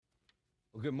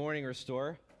Well, good morning,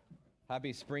 Restore.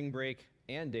 Happy spring break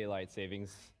and daylight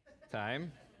savings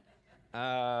time.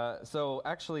 So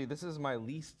actually, this is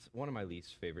one of my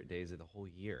least favorite days of the whole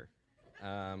year,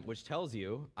 which tells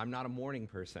you I'm not a morning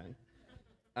person.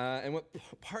 And what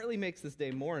partly makes this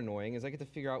day more annoying is I get to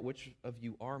figure out which of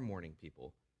you are morning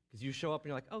people. Because you show up and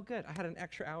you're like, oh, good, I had an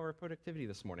extra hour of productivity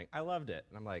this morning. I loved it.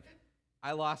 And I'm like,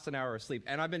 I lost an hour of sleep.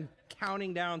 And I've been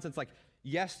counting down since like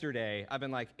yesterday. I've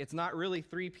been like, it's not really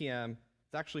 3 p.m.,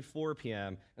 it's actually 4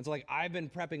 p.m. And so I've been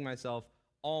prepping myself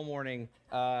all morning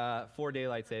for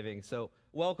daylight savings. So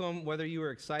welcome, whether you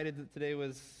were excited that today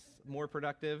was more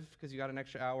productive because you got an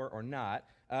extra hour or not.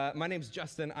 My name's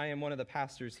Justin. I am one of the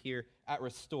pastors here at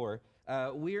Restore.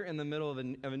 We're in the middle of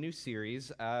a new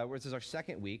series, where this is our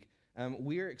second week.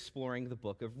 We're exploring the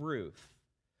book of Ruth.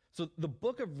 So the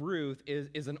book of Ruth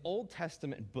is an Old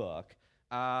Testament book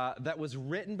that was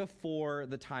written before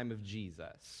the time of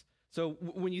Jesus. So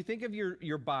when you think of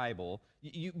your Bible,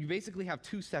 you basically have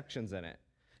two sections in it.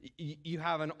 You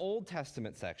have an Old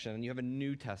Testament section and you have a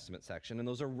New Testament section, and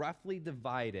those are roughly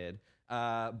divided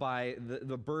by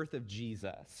the birth of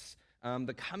Jesus.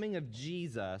 The coming of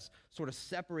Jesus sort of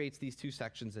separates these two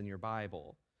sections in your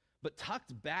Bible. But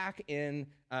tucked back in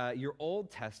your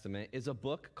Old Testament is a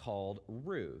book called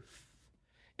Ruth.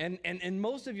 And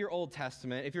most of your Old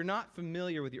Testament, if you're not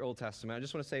familiar with your Old Testament, I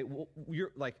just want to say,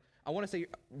 I want to say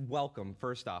welcome,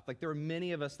 first off. There are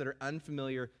many of us that are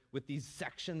unfamiliar with these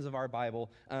sections of our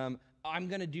Bible. I'm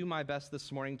going to do my best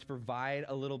this morning to provide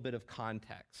a little bit of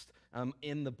context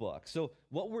in the book. So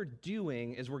what we're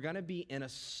doing is we're going to be in a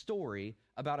story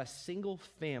about a single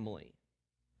family.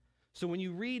 So when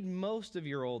you read most of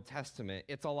your Old Testament,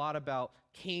 it's a lot about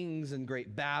kings and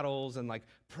great battles and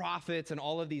prophets and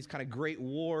all of these kind of great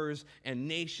wars and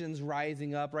nations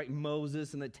rising up, right?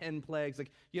 Moses and the 10 plagues.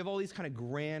 You have all these kind of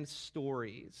grand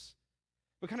stories.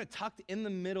 But kind of tucked in the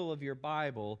middle of your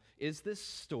Bible is this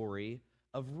story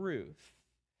of Ruth.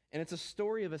 And it's a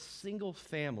story of a single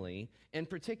family. In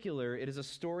particular, it is a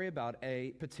story about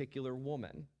a particular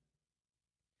woman.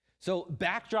 So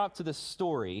backdrop to the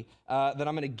story that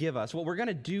I'm going to give us, what we're going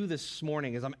to do this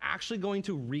morning is I'm actually going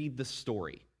to read the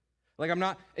story.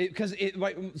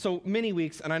 So many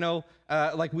weeks, and I know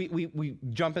we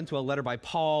jump into a letter by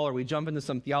Paul or we jump into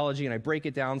some theology and I break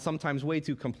it down, sometimes way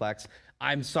too complex.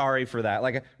 I'm sorry for that.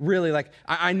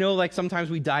 I know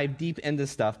sometimes we dive deep into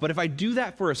stuff, but if I do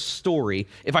that for a story,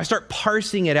 if I start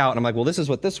parsing it out and I'm like, well, this is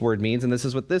what this word means and this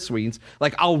is what this means,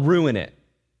 I'll ruin it.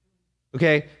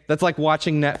 Okay, that's like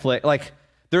watching Netflix.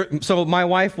 So my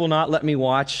wife will not let me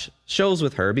watch shows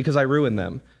with her because I ruin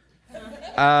them.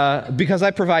 Because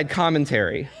I provide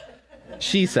commentary,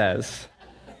 she says.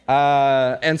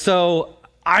 And so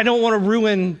I don't want to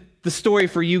ruin the story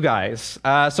for you guys.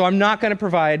 So I'm not going to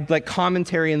provide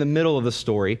commentary in the middle of the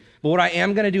story. But what I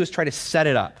am going to do is try to set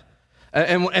it up.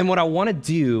 And what I want to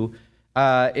do,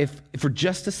 if for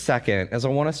just a second, is I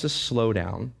want us to slow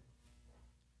down.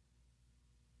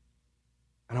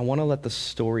 And I want to let the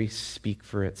story speak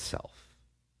for itself.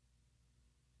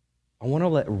 I want to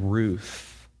let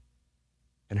Ruth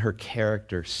and her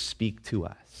character speak to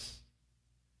us.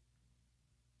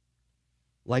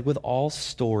 Like with all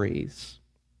stories,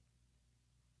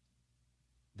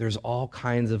 there's all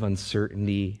kinds of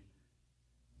uncertainty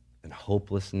and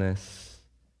hopelessness.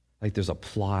 There's a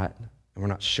plot, and we're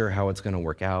not sure how it's going to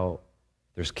work out.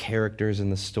 There's characters in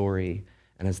the story.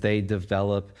 And as they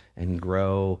develop and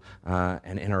grow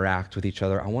and interact with each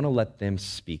other, I want to let them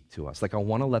speak to us. I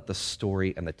want to let the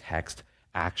story and the text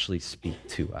actually speak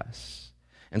to us.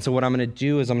 And so what I'm going to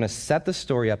do is I'm going to set the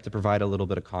story up to provide a little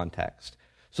bit of context.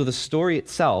 So the story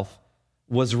itself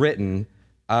was written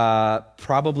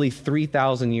probably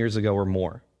 3,000 years ago or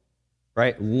more.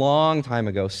 Right? Long time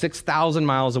ago, 6,000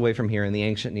 miles away from here in the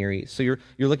ancient Near East. So you're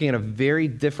looking at a very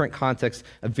different context,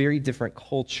 a very different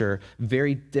culture,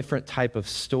 very different type of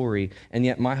story. And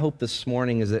yet my hope this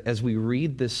morning is that as we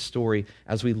read this story,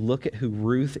 as we look at who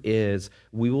Ruth is,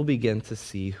 we will begin to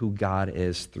see who God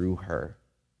is through her.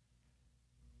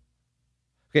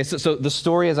 Okay, so the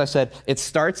story, as I said, it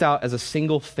starts out as a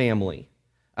single family.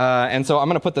 And so I'm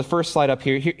going to put the first slide up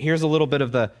here. Here's a little bit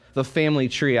of the family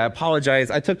tree. I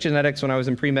apologize. I took genetics when I was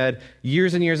in pre-med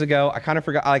years and years ago. I kind of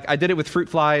forgot. I did it with fruit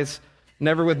flies,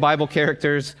 never with Bible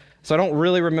characters. So I don't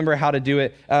really remember how to do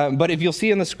it. But if you'll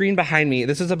see on the screen behind me,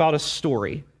 this is about a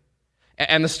story.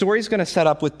 And the story is going to set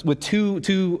up with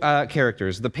two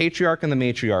characters, the patriarch and the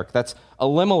matriarch. That's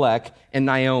Elimelech and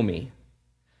Naomi.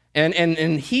 And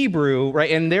in Hebrew, right,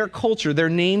 in their culture, their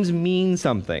names mean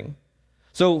something.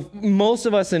 So most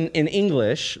of us in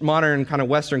English, modern kind of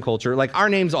Western culture, our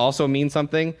names also mean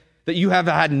something that you have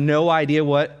had no idea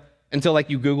what until like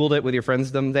you Googled it with your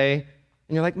friends someday, and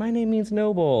you're like, my name means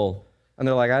noble. And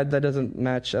they're like, that doesn't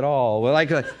match at all. Well,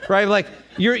 right? Like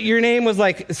your name was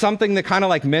like something that kind of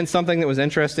like meant something that was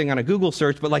interesting on a Google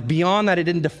search, but like beyond that, it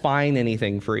didn't define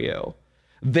anything for you.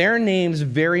 Their names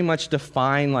very much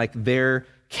define like their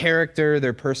character,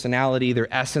 their personality,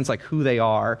 their essence, like who they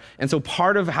are. And so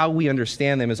part of how we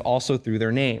understand them is also through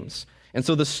their names. And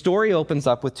so the story opens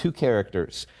up with two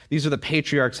characters. These are the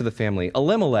patriarchs of the family.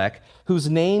 Elimelech, whose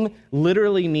name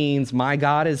literally means my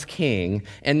God is king,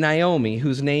 and Naomi,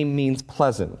 whose name means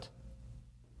pleasant.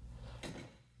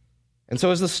 And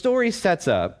so as the story sets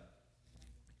up,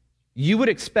 you would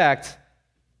expect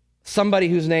somebody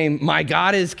whose name, my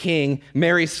God is king,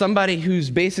 marries somebody who's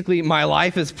basically, my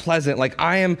life is pleasant, like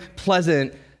I am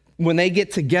pleasant. When they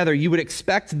get together, you would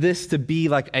expect this to be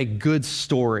like a good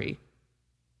story.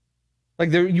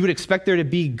 Like you would expect there to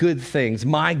be good things.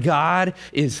 My God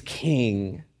is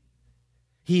king.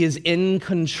 He is in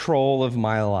control of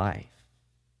my life.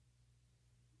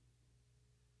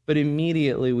 But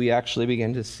immediately we actually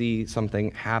begin to see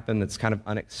something happen that's kind of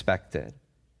unexpected.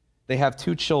 They have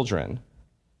two children,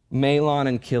 Mahlon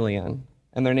and Chilion,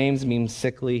 and their names mean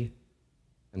sickly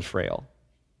and frail.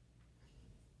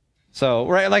 So,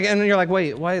 right, like, and you're like,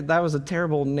 wait, why? That was a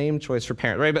terrible name choice for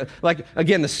parents, right? But like,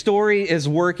 again, the story is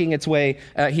working its way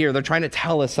here. They're trying to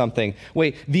tell us something.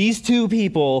 Wait, these two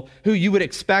people who you would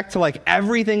expect to like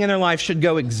everything in their life should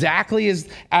go exactly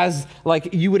as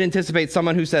like you would anticipate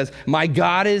someone who says, my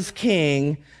God is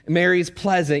king, marries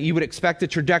pleasant. You would expect a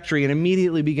trajectory and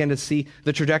immediately begin to see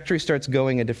the trajectory starts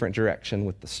going a different direction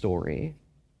with the story.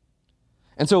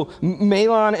 And so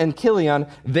Mahlon and Chilion,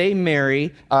 they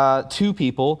marry two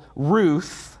people,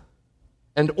 Ruth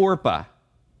and Orpah.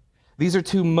 These are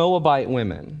two Moabite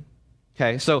women.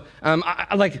 Okay, so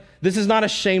this is not a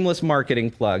shameless marketing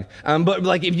plug, but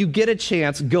like if you get a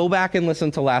chance, go back and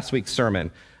listen to last week's sermon.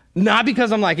 Not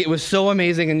because I'm like, it was so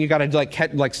amazing and you got to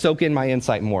like soak in my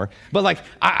insight more, but like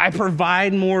I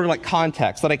provide more like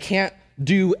context that I can't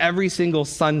do every single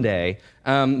Sunday,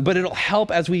 but it'll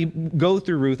help as we go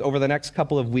through Ruth over the next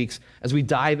couple of weeks as we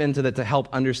dive into that to help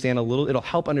understand it'll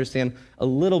help understand a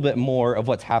little bit more of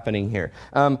what's happening here.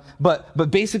 But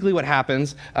basically what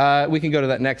happens, we can go to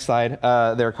that next slide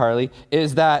there, Carly,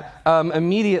 is that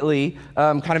immediately,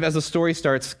 kind of as the story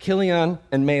starts, Chilion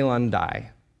and Mahlon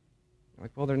die. Like,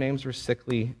 well, their names were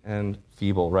sickly and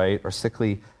feeble, right? Or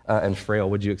sickly and frail,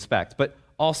 would you expect? But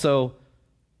also,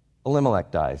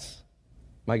 Elimelech dies.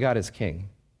 My God is king.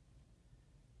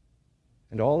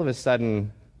 And all of a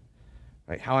sudden,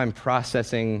 right, how I'm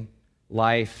processing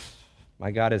life,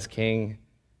 my God is king,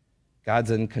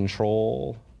 God's in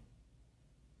control,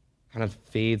 kind of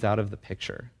fades out of the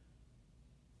picture.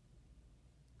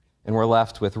 And we're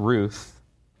left with Ruth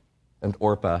and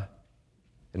Orpah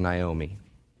and Naomi.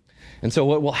 And so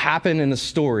what will happen in the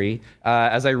story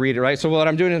as I read it, right? So what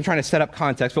I'm doing is I'm trying to set up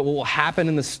context, but what will happen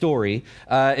in the story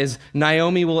is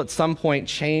Naomi will at some point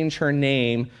change her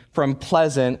name from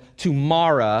pleasant to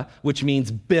Mara, which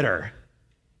means bitter.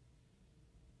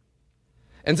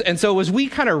 And so as we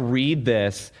kind of read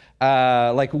this,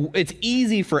 like it's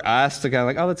easy for us to kind of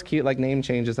like, oh, that's cute, like name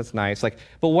changes, that's nice. Like,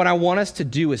 but what I want us to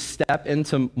do is step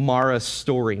into Mara's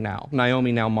story now,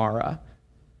 Naomi now Mara,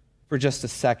 for just a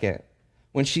second.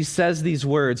 When she says these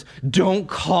words, don't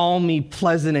call me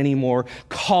pleasant anymore,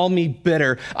 call me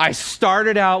bitter. I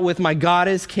started out with my God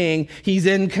is king, he's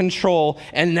in control,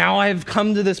 and now I've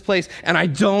come to this place and I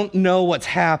don't know what's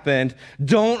happened.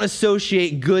 Don't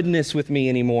associate goodness with me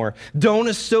anymore. Don't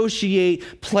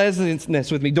associate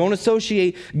pleasantness with me. Don't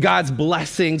associate God's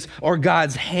blessings or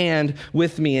God's hand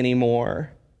with me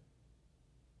anymore.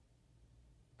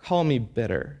 Call me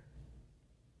bitter.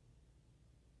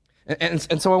 And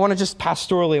so I want to just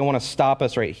pastorally, I want to stop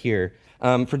us right here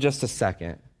for just a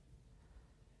second.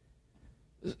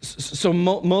 So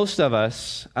most of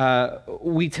us,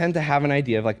 we tend to have an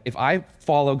idea of like, if I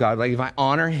follow God, like if I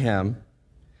honor him,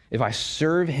 if I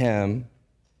serve him,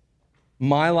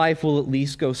 my life will at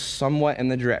least go somewhat in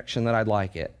the direction that I'd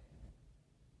like it.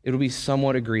 It'll be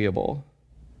somewhat agreeable.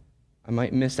 I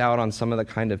might miss out on some of the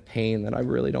kind of pain that I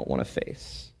really don't want to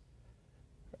face.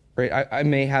 Right? I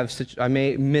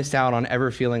may miss out on ever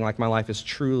feeling like my life is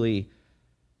truly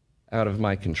out of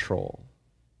my control.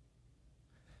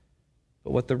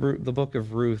 But what the book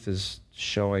of Ruth is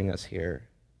showing us here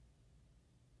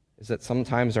is that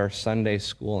sometimes our Sunday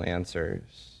school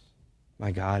answers,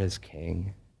 my God is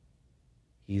king,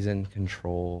 he's in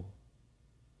control,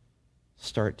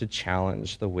 start to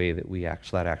challenge the way that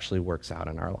that actually works out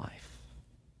in our life.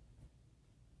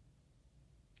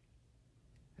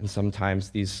 And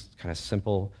sometimes these kind of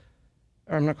simple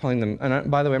or I'm not calling them, and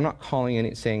by the way, I'm not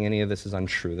saying any of this is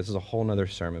untrue. This is a whole nother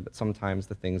sermon, but sometimes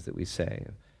the things that we say,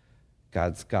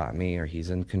 God's got me, or he's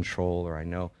in control, or I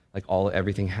know like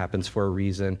everything happens for a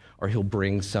reason, or he'll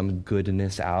bring some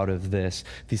goodness out of this.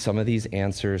 Some of these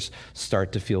answers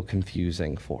start to feel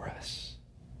confusing for us.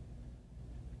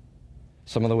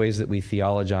 Some of the ways that we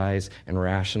theologize and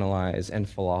rationalize and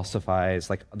philosophize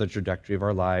like the trajectory of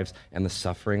our lives and the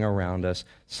suffering around us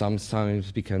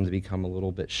sometimes become a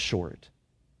little bit short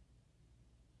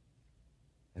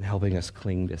in helping us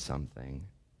cling to something.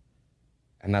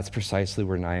 And that's precisely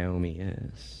where Naomi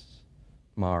is.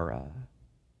 Mara.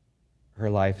 Her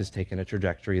life has taken a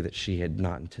trajectory that she had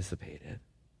not anticipated.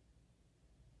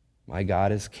 My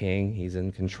God is king. He's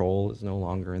in control. Is no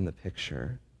longer in the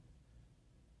picture.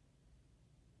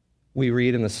 We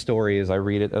read in the story, as I'll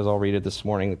read it this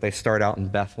morning, that they start out in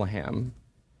Bethlehem,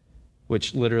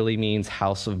 which literally means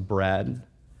house of bread.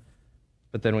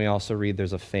 But then we also read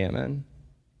there's a famine.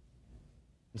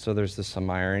 And so there's some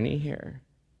irony here.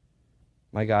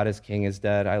 My God is king is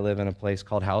dead. I live in a place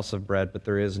called house of bread, but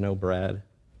there is no bread.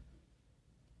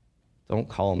 Don't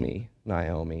call me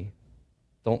Naomi.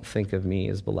 Don't think of me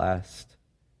as blessed.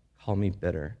 Call me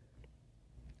bitter.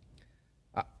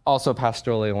 Also,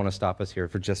 pastorally, I want to stop us here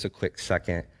for just a quick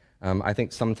second. I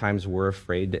think sometimes we're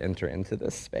afraid to enter into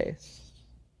this space,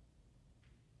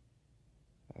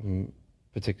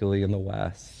 particularly in the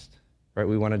West, right?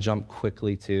 We want to jump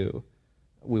quickly to,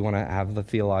 we want to have the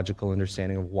theological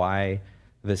understanding of why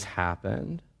this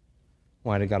happened.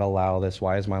 Why did God allow this?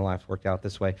 Why has my life worked out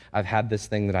this way? I've had this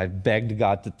thing that I've begged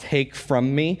God to take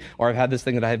from me, or I've had this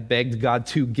thing that I've begged God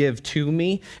to give to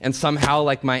me, and somehow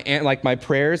like my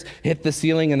prayers hit the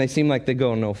ceiling and they seem like they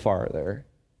go no farther.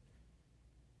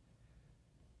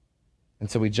 And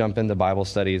so we jump into Bible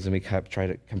studies and we try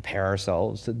to compare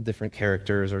ourselves to different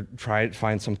characters or try to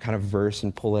find some kind of verse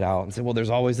and pull it out and say, well,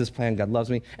 there's always this plan. God loves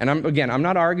me. And I'm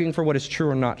not arguing for what is true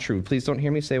or not true. Please don't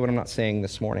hear me say what I'm not saying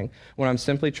this morning. What I'm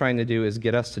simply trying to do is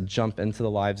get us to jump into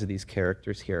the lives of these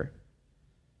characters here.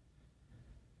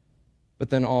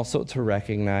 But then also to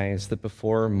recognize that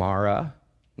before Mara,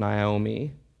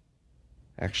 Naomi,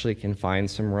 actually can find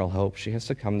some real hope, she has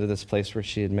to come to this place where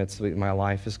she admits that my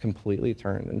life is completely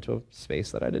turned into a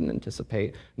space that I didn't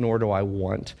anticipate, nor do I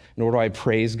want, nor do I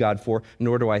praise God for,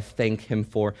 nor do I thank him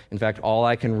for. In fact, all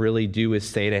I can really do is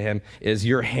say to him is,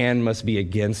 your hand must be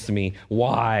against me.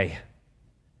 Why?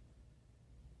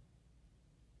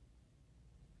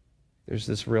 There's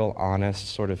this real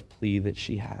honest sort of plea that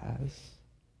she has.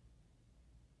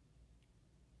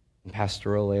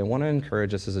 Pastorally, I want to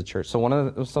encourage us as a church.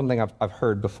 So something I've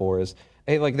heard before is,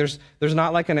 hey, like there's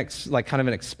not like kind of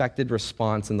an expected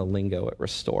response in the lingo at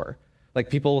Restore.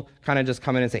 Like people kind of just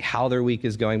come in and say how their week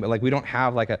is going, but like we don't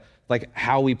have like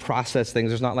how we process things.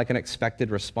 There's not like an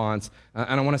expected response.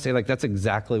 And I want to say like that's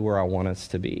exactly where I want us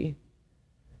to be.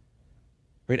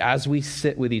 Right? As we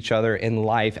sit with each other in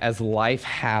life, as life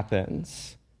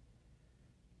happens,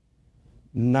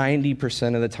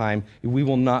 90% of the time, we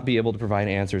will not be able to provide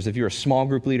answers. If you're a small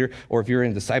group leader, or if you're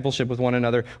in discipleship with one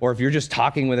another, or if you're just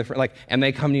talking with a friend, and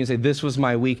they come to you and say, this was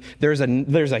my week, there's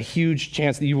a huge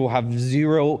chance that you will have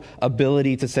zero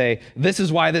ability to say, this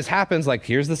is why this happens, like,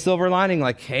 here's the silver lining,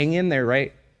 like, hang in there,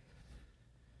 right?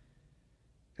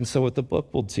 And so what the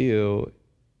book will do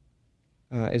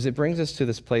is it brings us to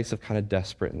this place of kind of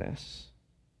desperateness.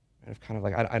 Of kind of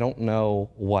like, I don't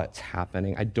know what's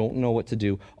happening. I don't know what to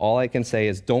do. All I can say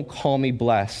is, don't call me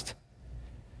blessed.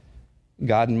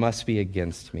 God must be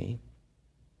against me.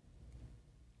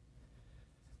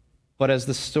 But as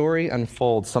the story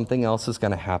unfolds, something else is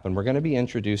going to happen. We're going to be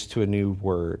introduced to a new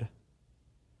word.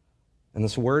 And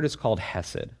this word is called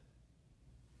hesed.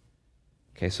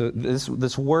 Okay, so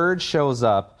this word shows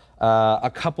up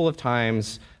a couple of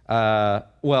times.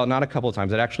 Well, not a couple of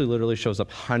times. It actually literally shows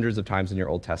up hundreds of times in your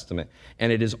Old Testament.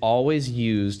 And it is always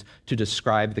used to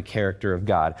describe the character of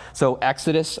God. So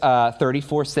Exodus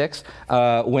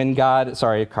 34:6, when God,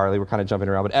 sorry, Carly, we're kind of jumping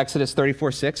around, but Exodus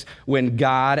 34:6, when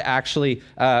God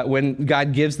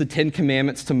gives the 10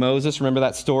 Commandments to Moses, remember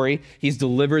that story? He's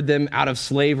delivered them out of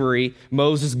slavery.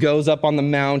 Moses goes up on the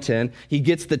mountain. He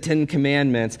gets the 10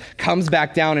 Commandments, comes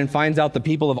back down and finds out the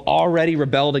people have already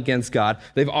rebelled against God.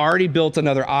 They've already built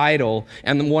another idol.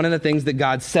 And one of the things that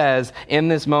God says in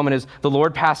this moment is, the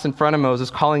Lord passed in front of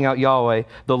Moses, calling out Yahweh,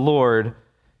 the Lord,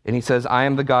 and he says, I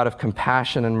am the God of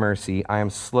compassion and mercy. I am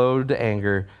slow to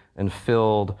anger and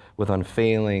filled with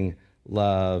unfailing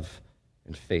love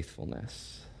and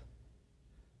faithfulness.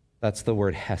 That's the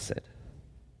word hesed.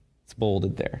 It's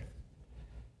bolded there.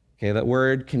 Okay, that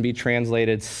word can be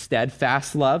translated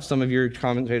steadfast love. Some of your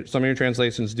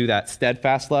translations do that,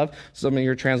 steadfast love. Some of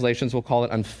your translations will call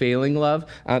it unfailing love.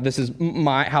 This is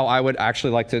how I would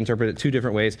actually like to interpret it two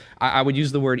different ways. I would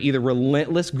use the word either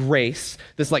relentless grace,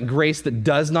 this like grace that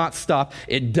does not stop,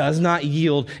 it does not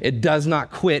yield, it does not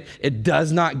quit, it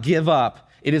does not give up.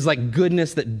 It is like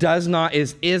goodness that does not,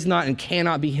 is not, and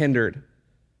cannot be hindered.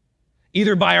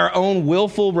 Either by our own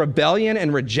willful rebellion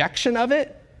and rejection of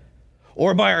it,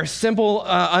 or by our simple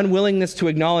unwillingness to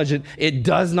acknowledge it, it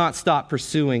does not stop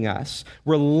pursuing us.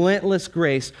 Relentless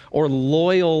grace or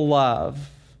loyal love.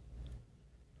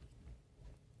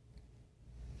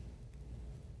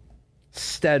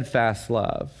 Steadfast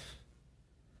love.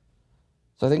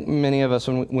 So I think many of us,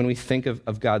 when we think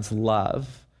of God's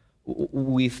love,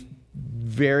 we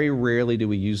very rarely do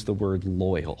we use the word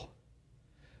loyal.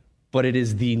 But it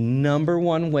is the number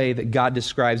one way that God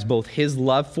describes both his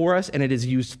love for us, and it is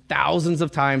used thousands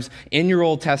of times in your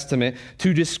Old Testament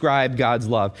to describe God's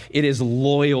love. It is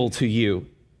loyal to you.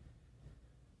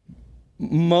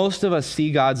 Most of us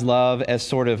see God's love as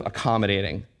sort of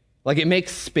accommodating. Like it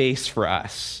makes space for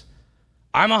us.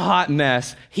 I'm a hot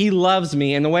mess. He loves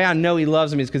me, and the way I know he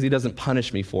loves me is because he doesn't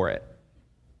punish me for it.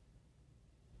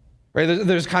 Right?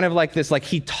 There's kind of like this, like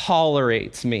he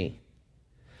tolerates me.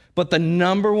 But the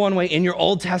number one way in your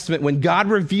Old Testament, when God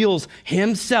reveals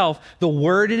himself, the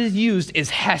word it is used is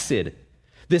hesed,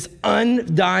 this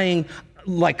undying,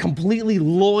 like completely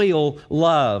loyal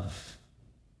love.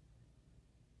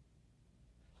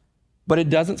 But it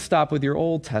doesn't stop with your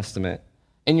Old Testament.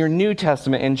 In your New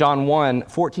Testament, in John 1,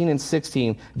 14 and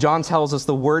 16, John tells us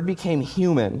the word became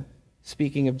human,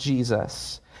 speaking of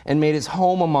Jesus, and made his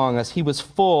home among us. He was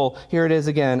full, here it is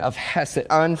again, of hesed,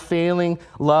 unfailing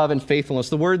love and faithfulness.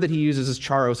 The word that he uses is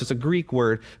charos. It's a Greek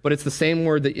word, but it's the same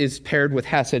word that is paired with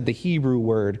hesed, the Hebrew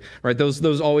word, right?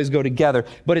 Those always go together,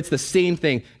 but it's the same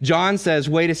thing. John says,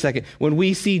 wait a second, when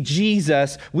we see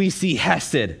Jesus, we see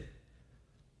hesed,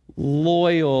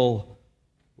 loyal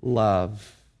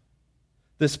love,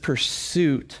 this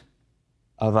pursuit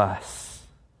of us.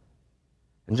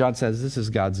 And John says, this is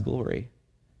God's glory.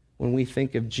 When we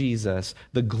think of Jesus,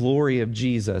 the glory of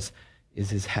Jesus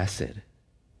is his hesed.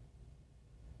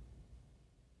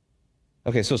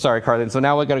 Okay, so sorry, Carlin. So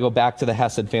now we've got to go back to the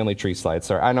hesed family tree slide.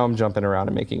 Sorry, I know I'm jumping around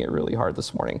and making it really hard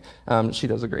this morning. She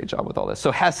does a great job with all this.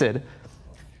 So hesed,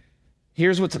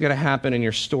 here's what's going to happen in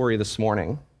your story this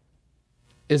morning,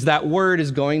 is that word is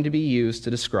going to be used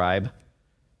to describe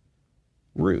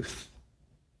Ruth.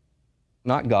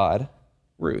 Not God,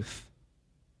 Ruth.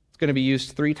 Going to be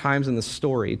used 3 times in the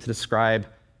story to describe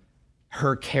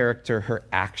her character, her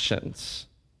actions.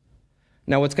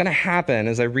 Now, what's going to happen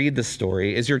as I read the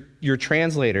story is your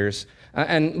translators,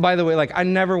 and by the way, like I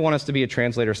never want us to be a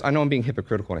translator. I know I'm being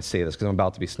hypocritical when I say this because I'm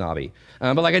about to be snobby,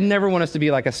 but like I never want us to be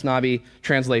like a snobby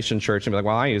translation church and be like,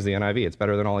 well, I use the NIV. It's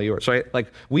better than all of yours, right?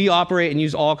 Like we operate and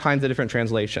use all kinds of different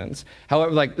translations.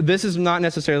 However, like this is not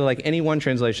necessarily like any one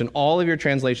translation. All of your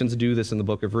translations do this in the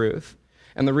book of Ruth.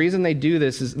 And the reason they do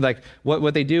this is like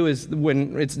what they do is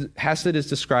when hesed is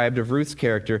described of Ruth's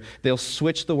character, they'll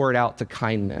switch the word out to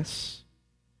kindness.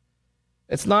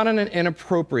 It's not an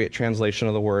inappropriate translation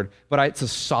of the word, but it's a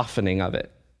softening of it.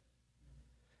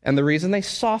 And the reason they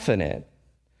soften it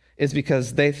is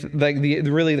because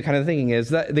really the kind of thinking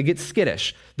is that they get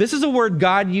skittish. This is a word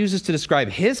God uses to describe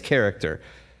his character.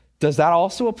 Does that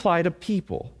also apply to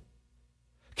people?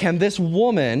 Can this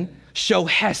woman show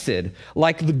hesed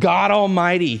like the God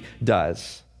Almighty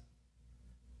does?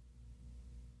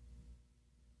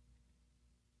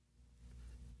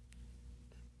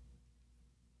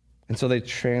 And so they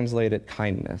translate it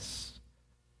kindness,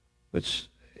 which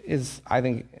is, I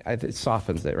think, it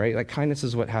softens it, right? Like kindness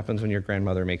is what happens when your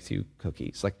grandmother makes you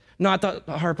cookies. Like, not to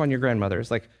harp on your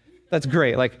grandmothers. Like, that's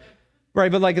great. Like,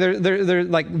 right, but like they're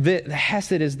like the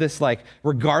hesed is this like,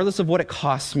 regardless of what it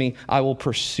costs me, I will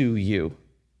pursue you.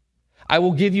 I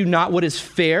will give you not what is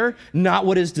fair, not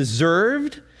what is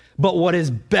deserved, but what is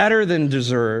better than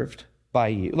deserved by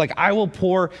you. Like I will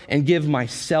pour and give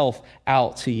myself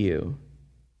out to you.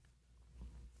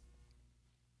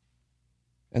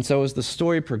 And so as the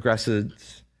story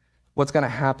progresses, what's going to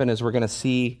happen is we're going to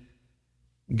see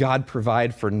God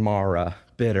provide for Mara,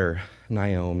 bitter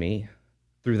Naomi,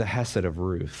 through the hesed of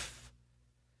Ruth.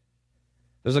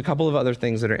 There's a couple of other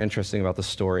things that are interesting about the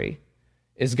story.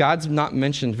 Is God's not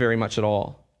mentioned very much at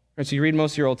all. And so you read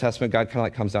most of your Old Testament, God kind of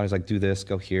like comes down, he's like, do this,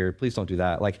 go here, please don't do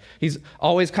that. Like he's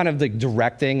always kind of like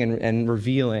directing and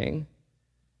revealing.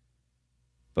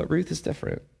 But Ruth is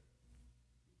different.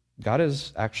 God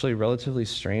is actually relatively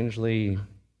strangely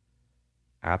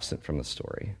absent from the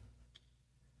story.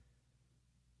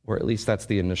 or at least that's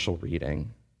the initial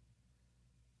reading.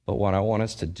 But what I want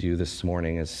us to do this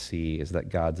morning is that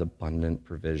God's abundant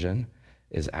provision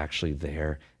is actually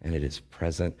there, and it is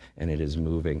present, and it is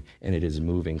moving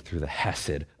through the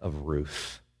hesed of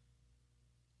Ruth,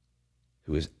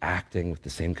 who is acting with the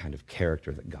same kind of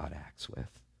character that God acts with,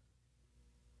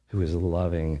 who is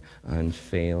loving,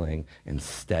 unfailing, and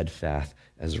steadfast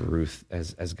as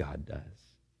God does.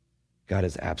 God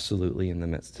is absolutely in the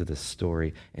midst of this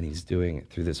story, and he's doing it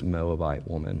through this Moabite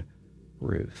woman,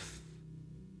 Ruth.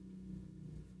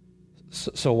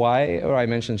 So why, or I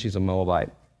mentioned she's a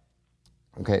Moabite.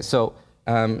 Okay, so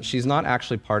she's not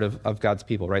actually part of God's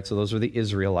people, right? So those are the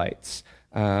Israelites.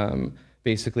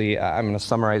 Basically, I'm going to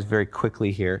summarize very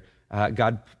quickly here.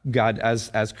 God,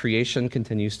 as creation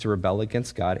continues to rebel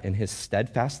against God in his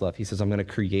steadfast love, he says, I'm going to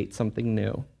create something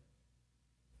new.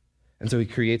 And so he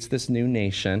creates this new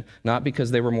nation, not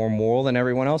because they were more moral than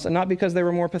everyone else, and not because they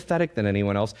were more pathetic than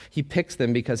anyone else. He picks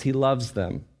them because he loves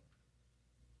them.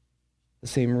 The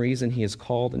same reason he has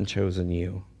called and chosen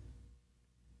you.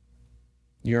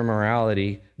 Your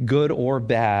morality, good or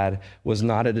bad, was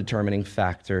not a determining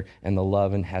factor in the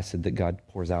love and hesed that God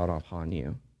pours out upon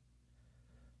you.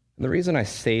 And the reason I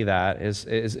say that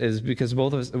is because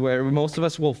most of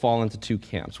us will fall into two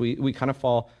camps. We kind of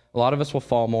fall, a lot of us will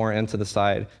fall more into the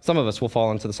side, some of us will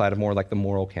fall into the side of more like the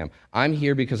moral camp. I'm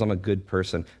here because I'm a good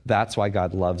person. That's why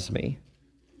God loves me.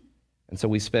 And so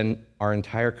we spend our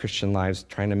entire Christian lives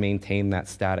trying to maintain that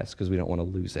status because we don't want to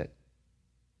lose it.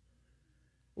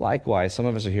 Likewise, some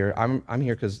of us are here, I'm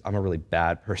here because I'm a really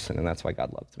bad person, and that's why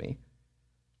God loved me.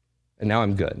 And now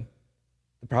I'm good.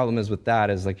 The problem is with that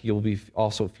is like you'll be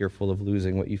also fearful of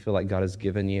losing what you feel like God has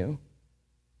given you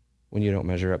when you don't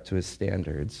measure up to his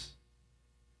standards.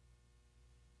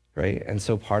 Right? And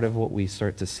so part of what we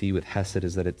start to see with hesed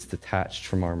is that it's detached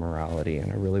from our morality,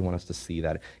 and I really want us to see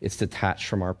that. It's detached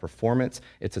from our performance.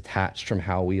 It's attached from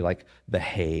how we like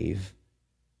behave,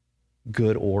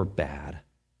 good or bad.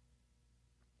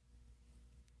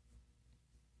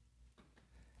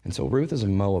 And so Ruth is a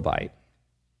Moabite.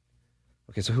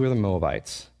 Okay, so who are the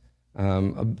Moabites? A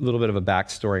little bit of a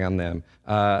backstory on them.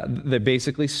 They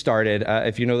basically started,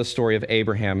 if you know the story of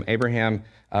Abraham, Abraham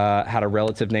had a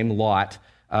relative named Lot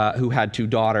who had two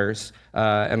daughters.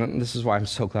 And this is why I'm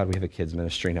so glad we have a kids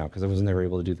ministry now, because I was never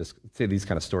able to say these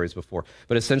kind of stories before.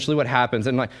 But essentially what happens,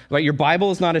 and like your Bible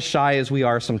is not as shy as we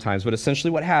are sometimes, but essentially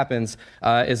what happens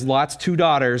is Lot's two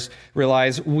daughters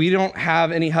realize we don't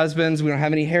have any husbands, we don't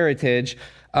have any heritage.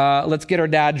 Let's get our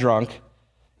dad drunk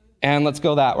and let's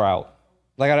go that route.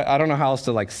 Like, I don't know how else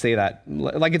to like say that.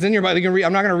 Like it's in your Bible. You can read,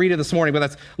 I'm not going to read it this morning, but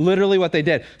that's literally what they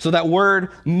did. So that word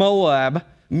Moab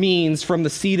means from the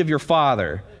seed of your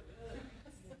father.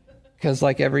 Because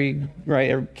like every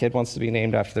kid wants to be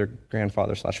named after their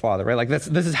grandfather/father, right? Like this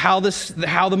is how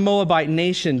the Moabite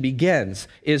nation begins,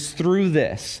 is through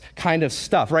this kind of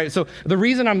stuff, right? So the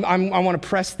reason I want to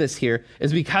press this here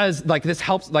is because like this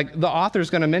helps, like the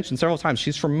author's going to mention several times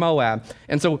she's from Moab,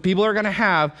 and so people are going to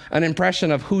have an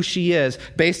impression of who she is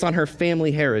based on her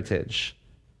family heritage.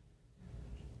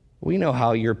 We know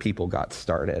how your people got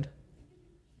started.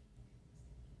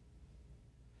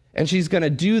 And she's going to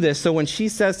do this. So when she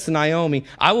says to Naomi,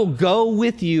 I will go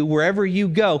with you wherever you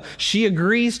go, she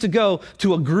agrees to go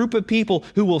to a group of people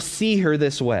who will see her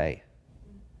this way.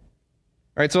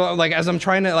 All right, so like as I'm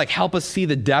trying to like help us see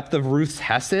the depth of Ruth's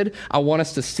hesed, I want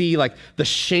us to see like the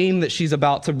shame that she's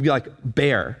about to like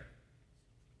bear.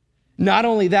 Not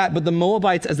only that, but the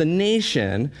Moabites as a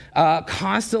nation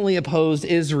constantly opposed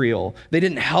Israel. They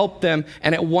didn't help them,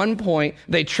 and at one point,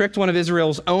 they tricked one of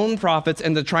Israel's own prophets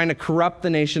into trying to corrupt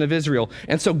the nation of Israel.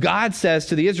 And so God says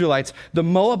to the Israelites, the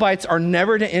Moabites are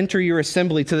never to enter your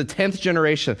assembly to the 10th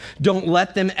generation. Don't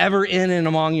let them ever in and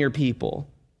among your people.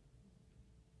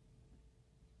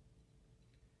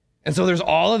 And so there's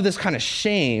all of this kind of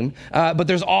shame, but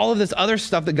there's all of this other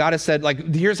stuff that God has said,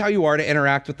 like, here's how you are to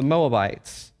interact with the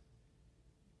Moabites.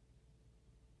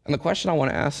 And the question I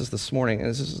want to ask us this morning, and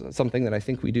this is something that I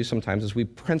think we do sometimes, is we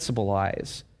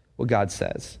principalize what God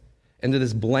says into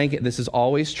this blanket. This is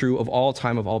always true of all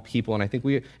time, of all people. And I think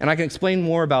and I can explain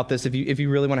more about this if you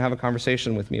really want to have a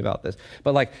conversation with me about this.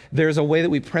 But like, there's a way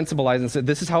that we principalize and say,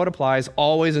 this is how it applies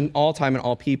always in all time and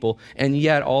all people. And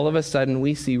yet all of a sudden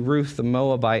we see Ruth, the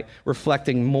Moabite,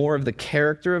 reflecting more of the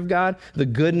character of God, the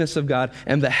goodness of God,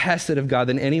 and the hesed of God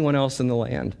than anyone else in the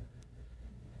land.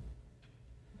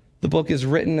 The book is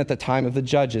written at the time of the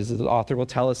Judges. The author will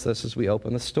tell us this as we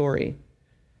open the story.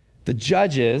 The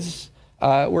Judges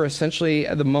were essentially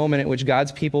at the moment at which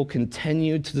God's people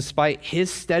continued to, despite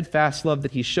his steadfast love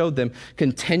that he showed them,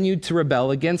 continued to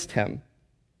rebel against him.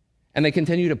 And they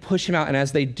continue to push him out. And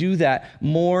as they do that,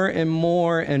 more and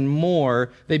more and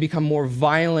more, they become more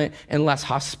violent and less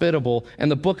hospitable. And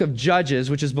the book of Judges,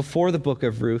 which is before the book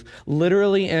of Ruth,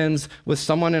 literally ends with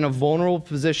someone in a vulnerable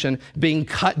position being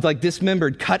cut, like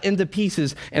dismembered, cut into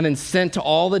pieces, and then sent to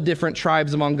all the different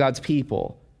tribes among God's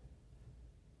people.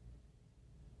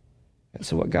 And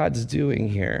so what God's doing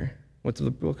here, what the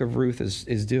book of Ruth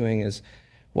is doing is,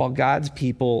 while God's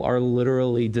people are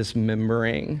literally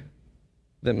dismembering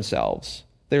themselves,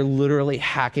 they're literally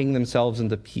hacking themselves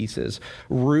into pieces,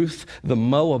 Ruth the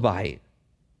Moabite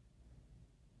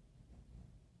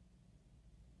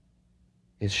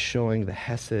is showing the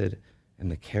hesed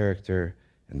and the character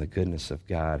and the goodness of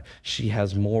God. She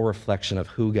has more reflection of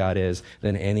who God is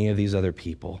than any of these other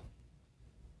people.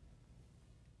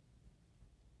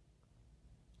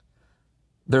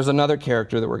 There's another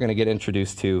character that we're going to get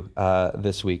introduced to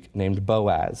this week named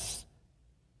Boaz.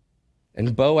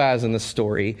 And Boaz in the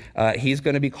story, he's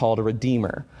going to be called a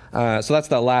redeemer. So that's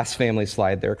the last family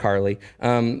slide there, Carly.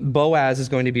 Boaz is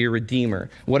going to be a redeemer.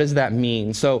 What does that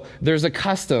mean? So there's a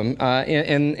custom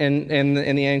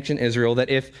in the ancient Israel that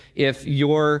if you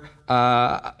were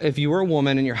a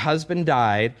woman and your husband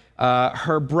died,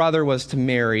 her brother was to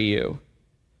marry you.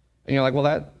 And you're like,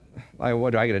 well,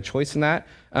 what, do I get a choice in that?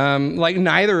 Like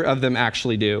neither of them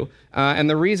actually do. And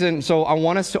the reason, so I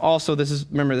want us to also,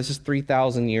 remember, this is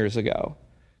 3,000 years ago.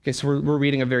 Okay, so we're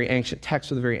reading a very ancient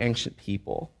text with a very ancient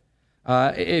people.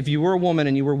 If you were a woman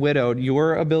and you were widowed,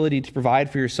 your ability to provide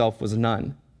for yourself was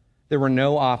none. There were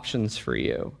no options for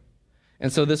you.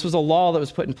 And so this was a law that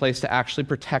was put in place to actually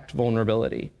protect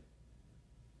vulnerability.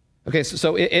 Okay,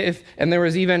 so and there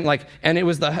was even and it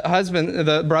was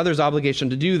the brother's obligation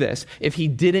to do this. If he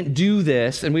didn't do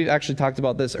this, and we actually talked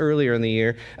about this earlier in the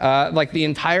year, the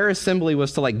entire assembly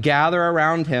was to gather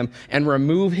around him and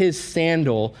remove his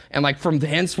sandal, and from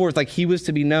henceforth, he was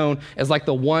to be known as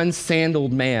the one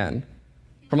sandaled man.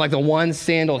 From the one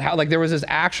sandaled, there was this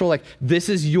actual, this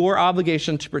is your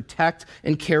obligation to protect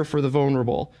and care for the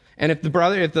vulnerable. And if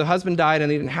the husband died and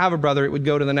they didn't have a brother, it would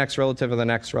go to the next relative or the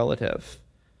next relative.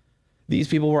 These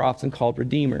people were often called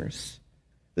redeemers.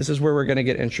 This is where we're going to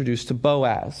get introduced to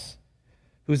Boaz,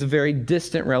 who's a very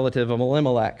distant relative of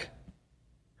Elimelech,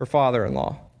 her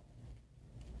father-in-law.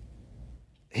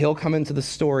 He'll come into the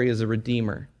story as a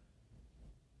redeemer.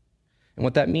 And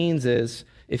what that means is,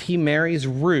 if he marries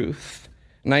Ruth,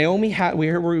 we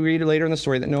read later in the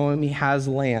story that Naomi has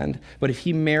land, but if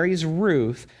he marries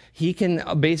Ruth, he can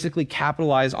basically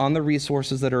capitalize on the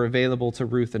resources that are available to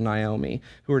Ruth and Naomi,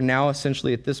 who are now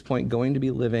essentially at this point going to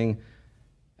be living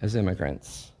as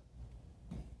immigrants.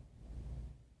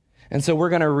 And so we're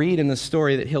going to read in the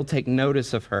story that he'll take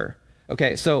notice of her.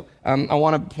 Okay, so I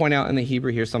want to point out in the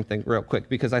Hebrew here something real quick,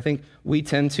 because I think we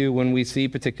tend to, when we see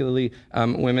particularly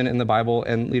women in the Bible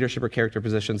and leadership or character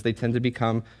positions, they tend to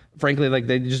become, frankly,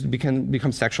 they just become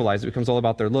sexualized. It becomes all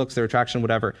about their looks, their attraction,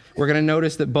 whatever. We're going to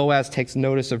notice that Boaz takes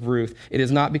notice of Ruth. It is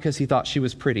not because he thought she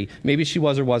was pretty. Maybe she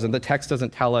was or wasn't. The text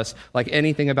doesn't tell us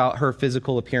anything about her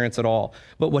physical appearance at all.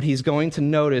 But what he's going to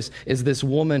notice is this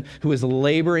woman who is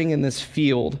laboring in this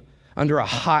field under a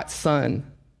hot sun.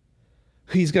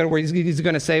 He's going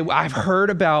to say, I've heard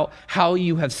about how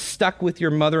you have stuck with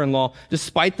your mother-in-law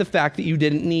despite the fact that you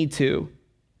didn't need to.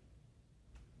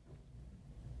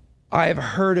 I have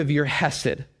heard of your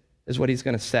hesed, is what he's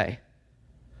going to say.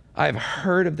 I have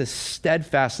heard of the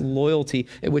steadfast loyalty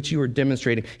at which you were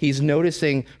demonstrating. He's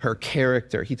noticing her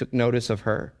character. He took notice of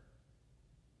her.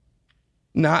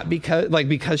 Not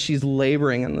because she's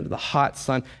laboring in the hot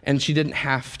sun, and she didn't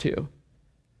have to.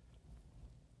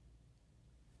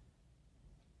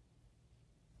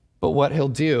 But what he'll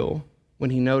do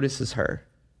when he notices her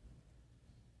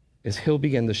is he'll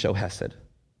begin to show hesed.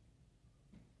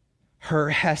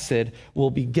 Her hesed will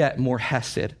beget more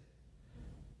hesed.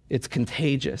 It's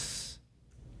contagious.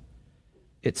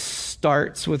 It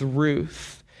starts with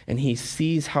Ruth, and he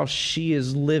sees how she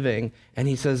is living, and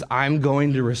he says, I'm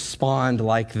going to respond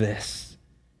like this.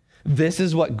 This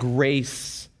is what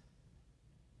grace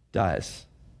does.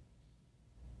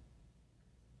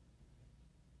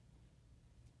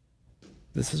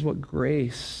 This is what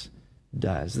grace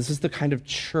does. This is the kind of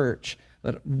church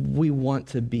that we want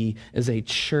to be, is a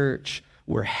church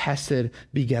where hesed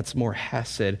begets more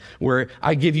hesed, where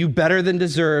I give you better than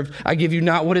deserved, I give you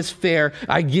not what is fair,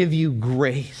 I give you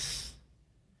grace.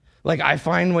 I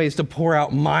find ways to pour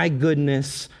out my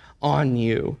goodness on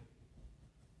you.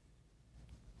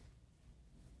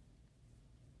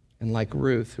 And like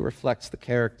Ruth, who reflects the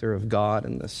character of God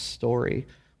in this story,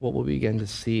 what we'll begin to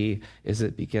see is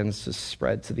it begins to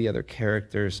spread to the other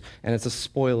characters. And it's a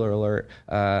spoiler alert,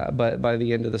 but by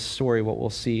the end of the story, what we'll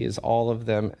see is all of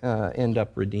them end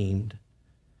up redeemed.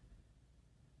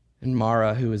 And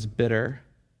Mara, who is bitter,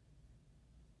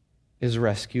 is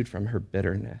rescued from her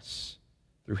bitterness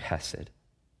through Hesed.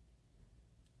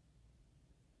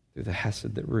 Through the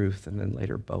Hesed that Ruth and then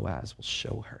later Boaz will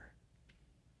show her.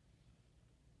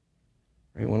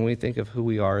 Right? When we think of who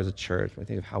we are as a church, when we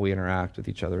think of how we interact with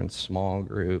each other in small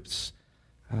groups,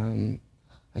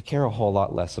 I care a whole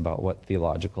lot less about what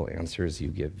theological answers you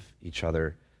give each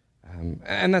other.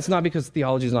 And that's not because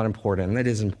theology is not important, and it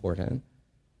is important.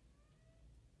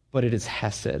 But it is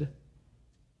Hesed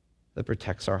that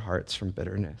protects our hearts from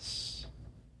bitterness.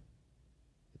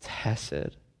 It's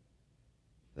Hesed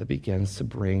that begins to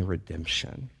bring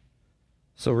redemption.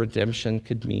 So redemption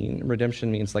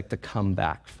means like to come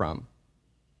back from.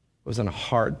 It was in a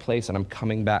hard place, and I'm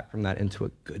coming back from that into a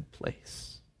good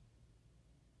place.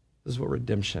 This is what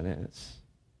redemption is.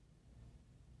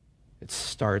 It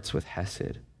starts with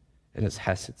Hesed, and as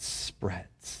Hesed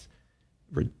spreads,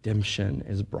 redemption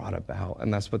is brought about,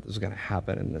 and that's what is going to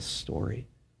happen in this story.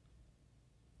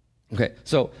 Okay,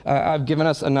 so I've given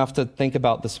us enough to think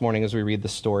about this morning as we read the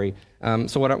story.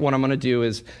 So what I'm going to do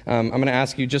is I'm going to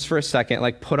ask you just for a second,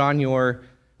 put on your,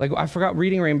 I forgot,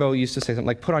 Reading Rainbow used to say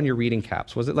something, put on your reading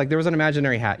caps. Was it there was an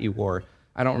imaginary hat you wore?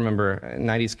 I don't remember.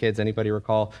 90s kids, anybody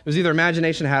recall? It was either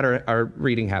imagination hat or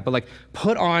reading hat, but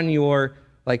put on your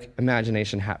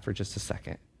imagination hat for just a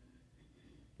second.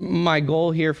 My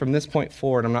goal here from this point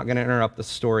forward, I'm not going to interrupt the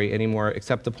story anymore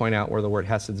except to point out where the word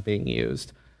Hesed is being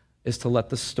used, is to let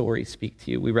the story speak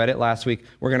to you. We read it last week.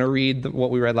 We're going to read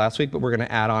what we read last week, but we're going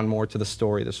to add on more to the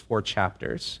story. There's 4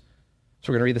 chapters.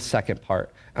 So we're going to read the second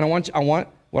part. And what I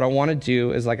want to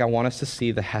do is I want us to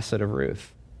see the Hesed of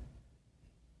Ruth.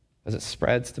 As it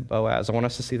spreads to Boaz, I want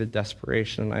us to see the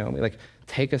desperation of Naomi.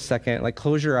 Take a second,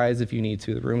 close your eyes if you need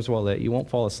to. The room's well lit. You won't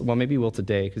fall asleep. Well, maybe you will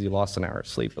today because you lost an hour of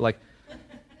sleep. But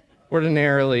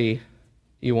ordinarily,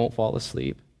 you won't fall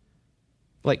asleep.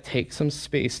 Take some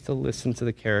space to listen to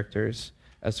the characters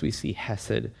as we see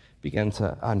Hesed begin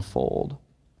to unfold.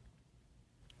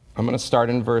 I'm going to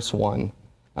start in verse 1,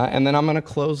 and then I'm going to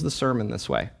close the sermon this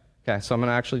way. Okay, so I'm going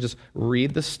to actually just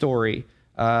read the story,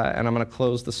 and I'm going to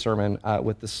close the sermon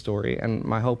with the story. And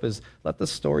my hope is let the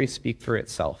story speak for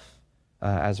itself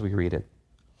as we read it.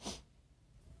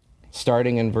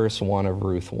 Starting in verse 1 of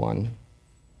Ruth 1.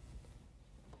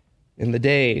 In the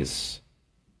days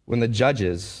when the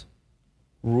judges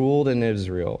ruled in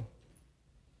Israel,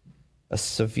 a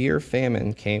severe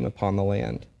famine came upon the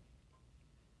land.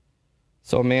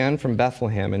 So a man from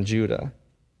Bethlehem in Judah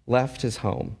left his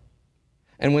home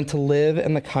and went to live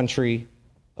in the country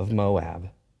of Moab,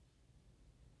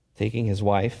 taking his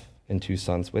wife and 2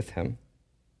 sons with him.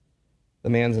 The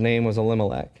man's name was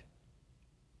Elimelech,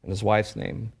 and his wife's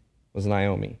name was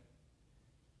Naomi.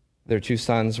 Their 2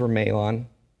 sons were Mahlon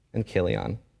and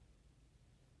Chilion.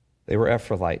 They were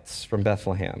Ephrathites from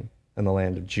Bethlehem in the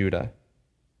land of Judah.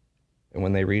 And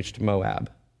when they reached Moab,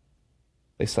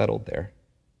 they settled there.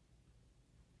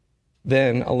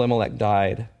 Then Elimelech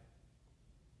died,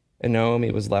 and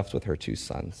Naomi was left with her 2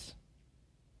 sons.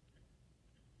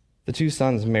 The 2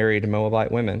 sons married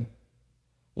Moabite women.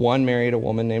 One married a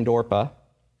woman named Orpah,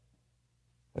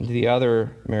 and the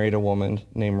other married a woman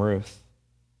named Ruth.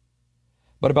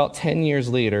 But about 10 years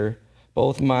later,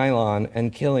 both Mahlon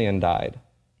and Chilion died.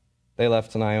 They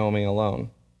left Naomi alone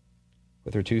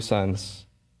with her 2 sons,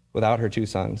 without her 2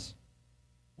 sons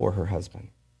or her husband.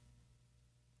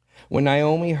 When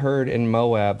Naomi heard in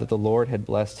Moab that the Lord had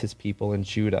blessed his people in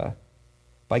Judah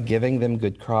by giving them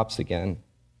good crops again,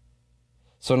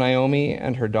 so Naomi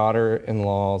and her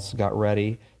daughter-in-laws got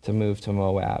ready to move to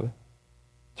Moab,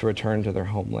 to return to their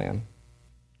homeland.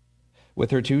 With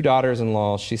her 2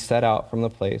 daughters-in-law, she set out from the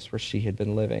place where she had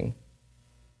been living.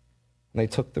 And they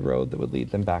took the road that would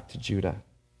lead them back to Judah.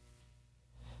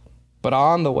 But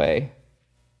on the way,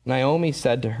 Naomi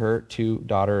said to her 2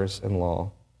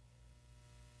 daughters-in-law,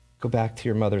 "Go back to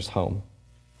your mother's home,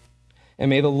 and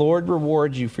may the Lord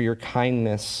reward you for your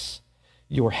kindness,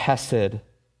 your hesed,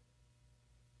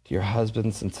 to your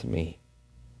husbands and to me.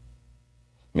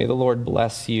 May the Lord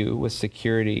bless you with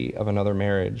security of another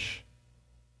marriage."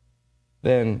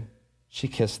 Then she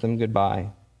kissed them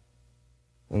goodbye,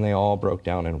 and they all broke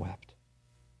down and wept.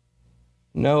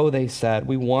 "No," they said,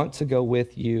 "we want to go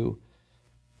with you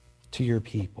to your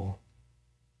people."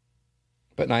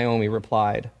 But Naomi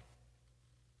replied,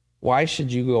 "Why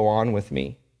should you go on with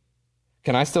me?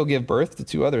 Can I still give birth to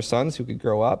 2 other sons who could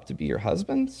grow up to be your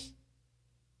husbands?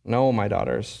 No, my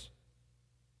daughters.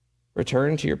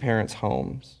 Return to your parents'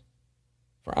 homes.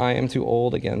 for I am too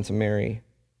old again to marry.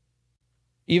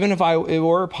 Even if it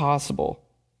were possible,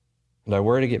 and I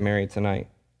were to get married tonight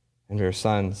and bear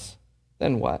sons,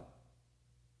 then what?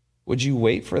 Would you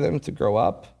wait for them to grow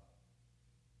up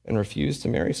and refuse to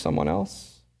marry someone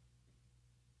else?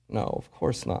 No, of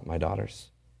course not, my daughters.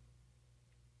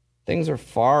 Things are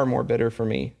far more bitter for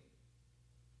me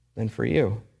than for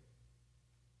you,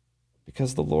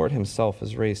 because the Lord himself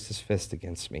has raised his fist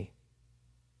against me.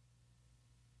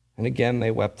 And again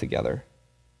they wept together,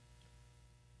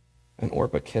 and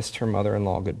Orpah kissed her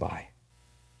mother-in-law goodbye.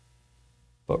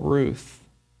 But Ruth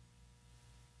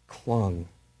clung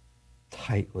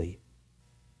tightly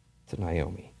to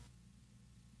Naomi.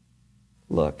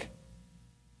 Look,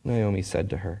 Naomi said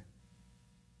to her,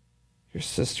 your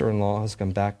sister-in-law has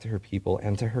come back to her people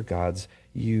and to her gods.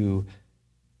 You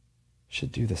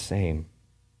should do the same.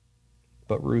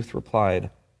 But Ruth replied,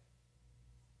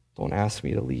 don't ask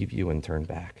me to leave you and turn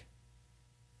back.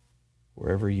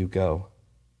 Wherever you go,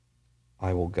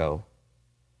 I will go.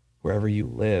 Wherever you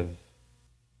live,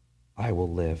 I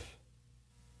will live.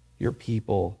 Your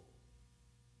people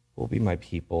will be my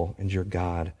people, and your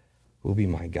God will be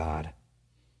my God.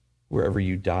 Wherever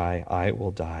you die, I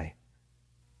will die,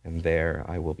 and there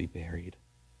I will be buried.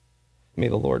 May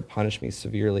the Lord punish me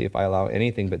severely if I allow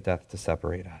anything but death to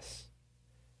separate us.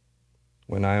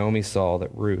 When Naomi saw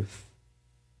that Ruth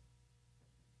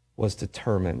was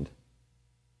determined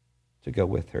to go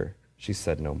with her, she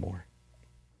said no more.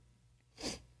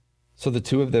 So the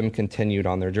two of them continued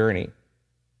on their journey.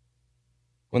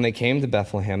 When they came to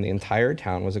Bethlehem, the entire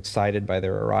town was excited by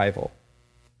their arrival.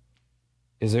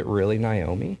 Is it really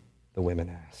Naomi? The women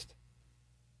asked.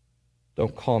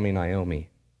 Don't call me Naomi,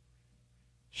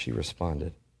 she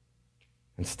responded.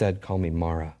 Instead, call me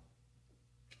Mara.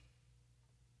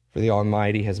 For the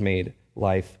Almighty has made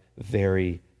life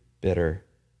very bitter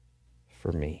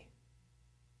for me.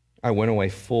 I went away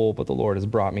full, but the Lord has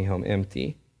brought me home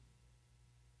empty.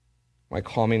 Why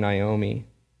call me Naomi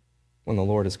when the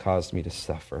Lord has caused me to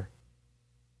suffer,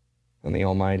 and the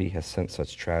Almighty has sent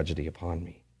such tragedy upon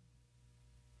me?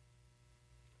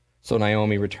 So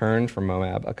Naomi returned from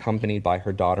Moab, accompanied by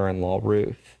her daughter-in-law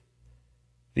Ruth,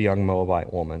 the young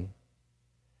Moabite woman.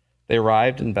 They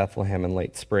arrived in Bethlehem in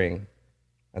late spring,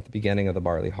 at the beginning of the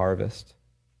barley harvest.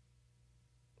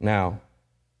 Now,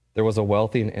 there was a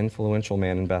wealthy and influential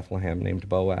man in Bethlehem named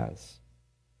Boaz,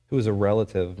 who was a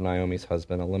relative of Naomi's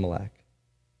husband Elimelech.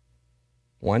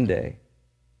 One day,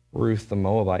 Ruth the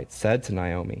Moabite said to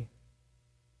Naomi,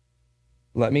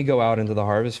 let me go out into the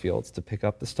harvest fields to pick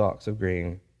up the stalks of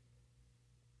grain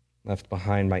left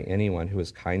behind by anyone who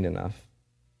is kind enough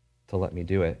to let me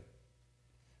do it.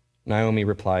 Naomi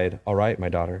replied, all right, my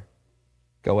daughter,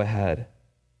 go ahead.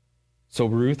 So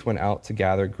Ruth went out to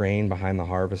gather grain behind the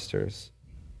harvesters.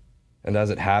 And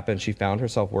as it happened, she found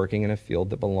herself working in a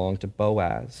field that belonged to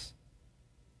Boaz,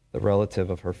 the relative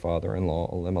of her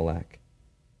father-in-law Elimelech.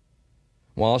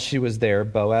 While she was there,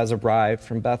 Boaz arrived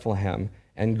from Bethlehem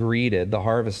and greeted the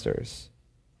harvesters.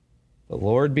 The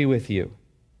Lord be with you,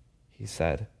 he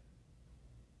said.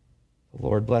 The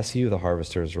Lord bless you, the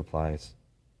harvesters replied.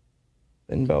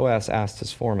 Then Boaz asked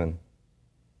his foreman,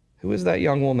 who is that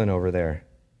young woman over there?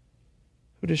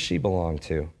 Who does she belong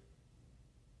to?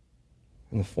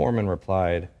 And the foreman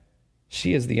replied,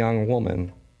 she is the young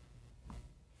woman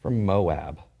from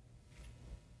Moab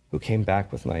who came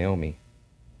back with Naomi.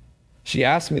 She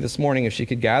asked me this morning if she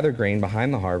could gather grain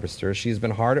behind the harvesters. She's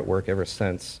been hard at work ever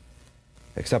since,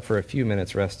 except for a few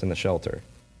minutes rest in the shelter.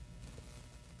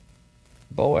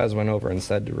 Boaz went over and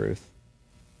said to Ruth,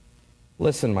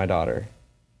 listen, my daughter,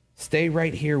 stay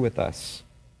right here with us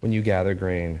when you gather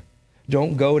grain.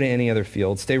 Don't go to any other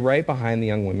field. Stay right behind the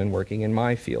young women working in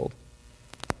my field.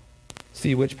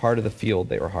 See which part of the field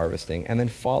they were harvesting, and then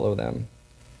follow them.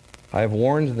 I have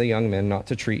warned the young men not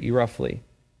to treat you roughly,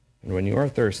 and when you are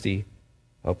thirsty,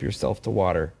 help yourself to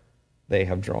water they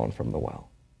have drawn from the well.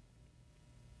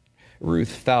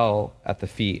 Ruth fell at the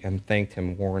feet and thanked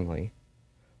him warmly.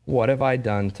 What have I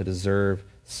done to deserve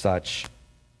such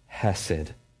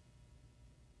hesed?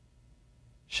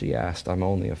 She asked, I'm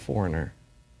only a foreigner.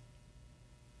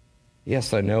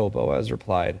 Yes, I know, Boaz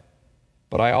replied,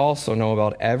 but I also know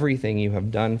about everything you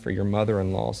have done for your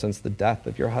mother-in-law since the death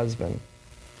of your husband.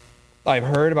 I've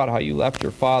heard about how you left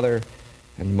your father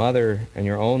and mother and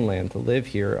your own land to live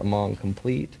here among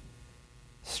complete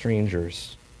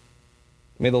strangers.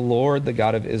 May the Lord, the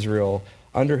God of Israel,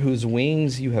 under whose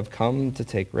wings you have come to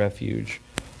take refuge,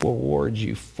 reward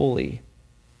you fully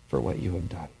for what you have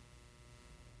done.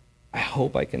 I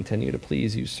hope I continue to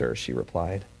please you, sir, she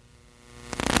replied.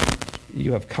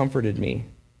 You have comforted me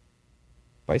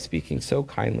by speaking so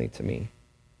kindly to me,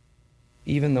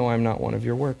 even though I'm not one of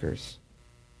your workers."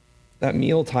 At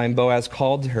mealtime, Boaz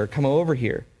called to her, "Come over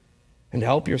here and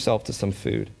help yourself to some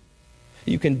food.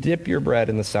 You can dip your bread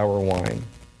in the sour wine."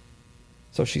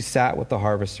 So she sat with the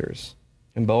harvesters,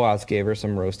 and Boaz gave her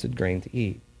some roasted grain to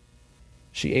eat.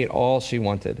 She ate all she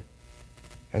wanted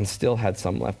and still had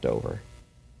some left over.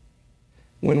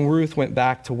 When Ruth went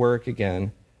back to work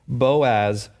again,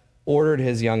 Boaz ordered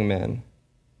his young men,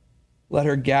 "Let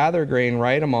her gather grain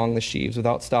right among the sheaves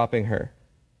without stopping her,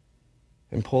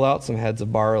 and pull out some heads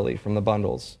of barley from the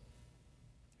bundles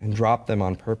and drop them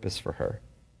on purpose for her.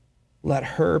 Let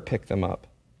her pick them up,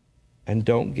 and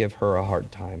don't give her a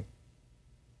hard time."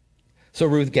 So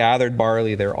Ruth gathered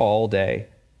barley there all day,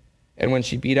 and when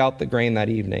she beat out the grain that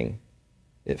evening,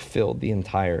 it filled the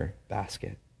entire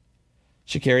basket.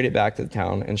 She carried it back to the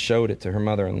town and showed it to her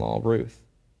mother-in-law, Ruth,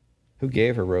 who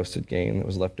gave her roasted grain that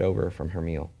was left over from her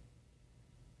meal.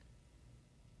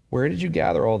 "Where did you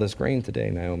gather all this grain today?"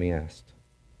 Naomi asked.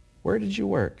 "Where did you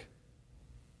work?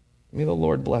 May the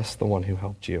Lord bless the one who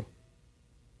helped you."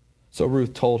 So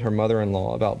Ruth told her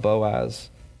mother-in-law about Boaz,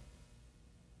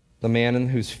 the man in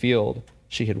whose field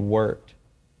she had worked.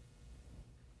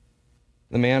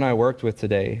 "The man I worked with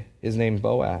today is named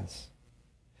Boaz.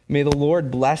 May the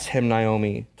Lord bless him,"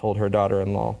 Naomi told her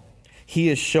daughter-in-law. "He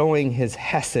is showing his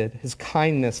hesed, his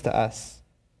kindness to us,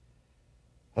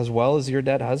 as well as your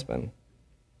dead husband.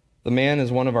 The man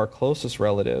is one of our closest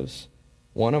relatives,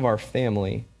 one of our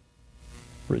family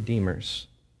redeemers."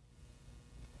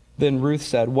 Then Ruth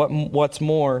said, What's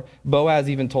more, Boaz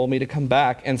even told me to come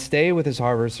back and stay with his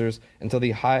harvesters until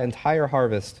the entire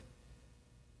harvest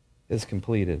is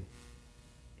completed."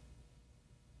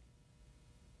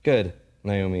 "Good,"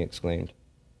 Naomi exclaimed.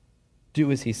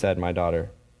 "Do as he said, my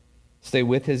daughter. Stay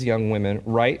with his young women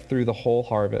right through the whole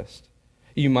harvest.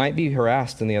 You might be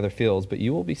harassed in the other fields, but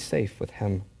you will be safe with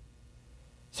him."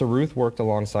 So Ruth worked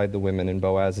alongside the women in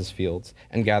Boaz's fields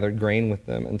and gathered grain with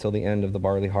them until the end of the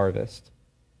barley harvest.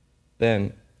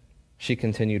 Then she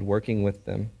continued working with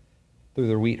them through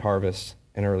the wheat harvest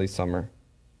and early summer.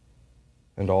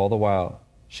 And all the while,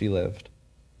 she lived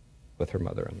with her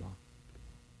mother-in-law.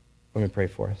 Let me pray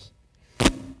for us.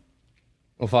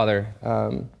 Well, Father,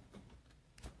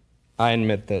 I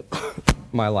admit that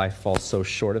my life falls so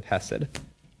short of hesed.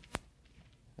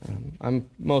 I'm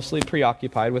mostly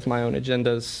preoccupied with my own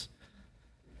agendas,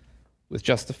 with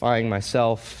justifying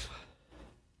myself,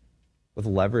 with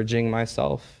leveraging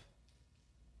myself,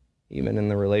 even in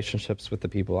the relationships with the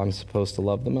people I'm supposed to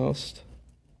love the most.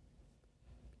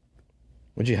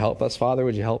 Would you help us, Father?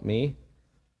 Would you help me?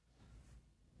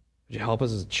 Would you help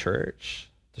us as a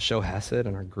church to show hesed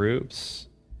in our groups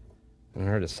and in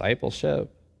our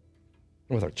discipleship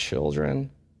and with our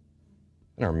children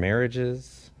and our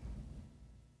marriages?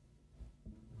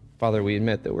 Father, we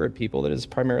admit that we're a people that is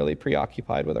primarily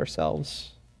preoccupied with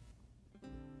ourselves.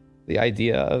 The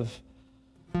idea of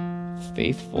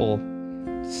faithful,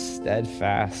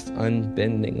 steadfast,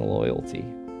 unbending loyalty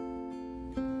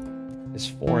is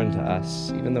foreign to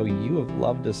us. Even though you have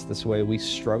loved us this way, we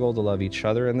struggle to love each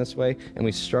other in this way, and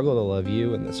we struggle to love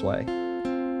you in this way.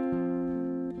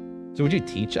 So would you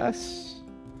teach us?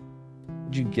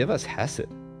 Would you give us hesed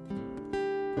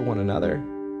for one another?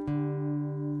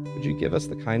 Would you give us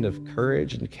the kind of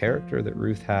courage and character that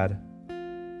Ruth had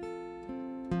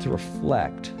to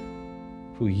reflect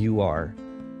who you are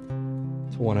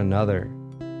to one another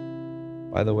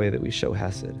by the way that we show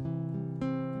hesed?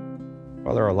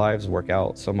 Father, our lives work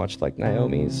out so much like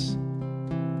Naomi's.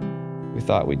 We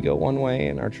thought we'd go one way,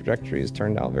 and our trajectories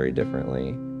turned out very differently.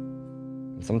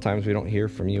 And sometimes we don't hear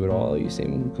from you at all. You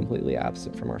seem completely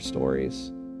absent from our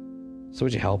stories. So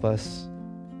would you help us?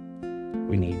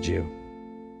 We need you.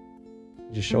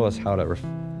 Would you show us how to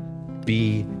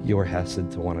be your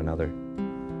hesed to one another?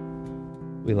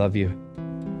 We love you.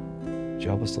 Would you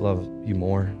help us to love you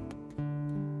more?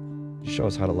 Would you show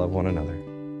us how to love one another?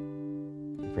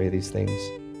 We pray these things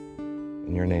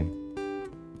in your name.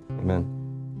 Amen.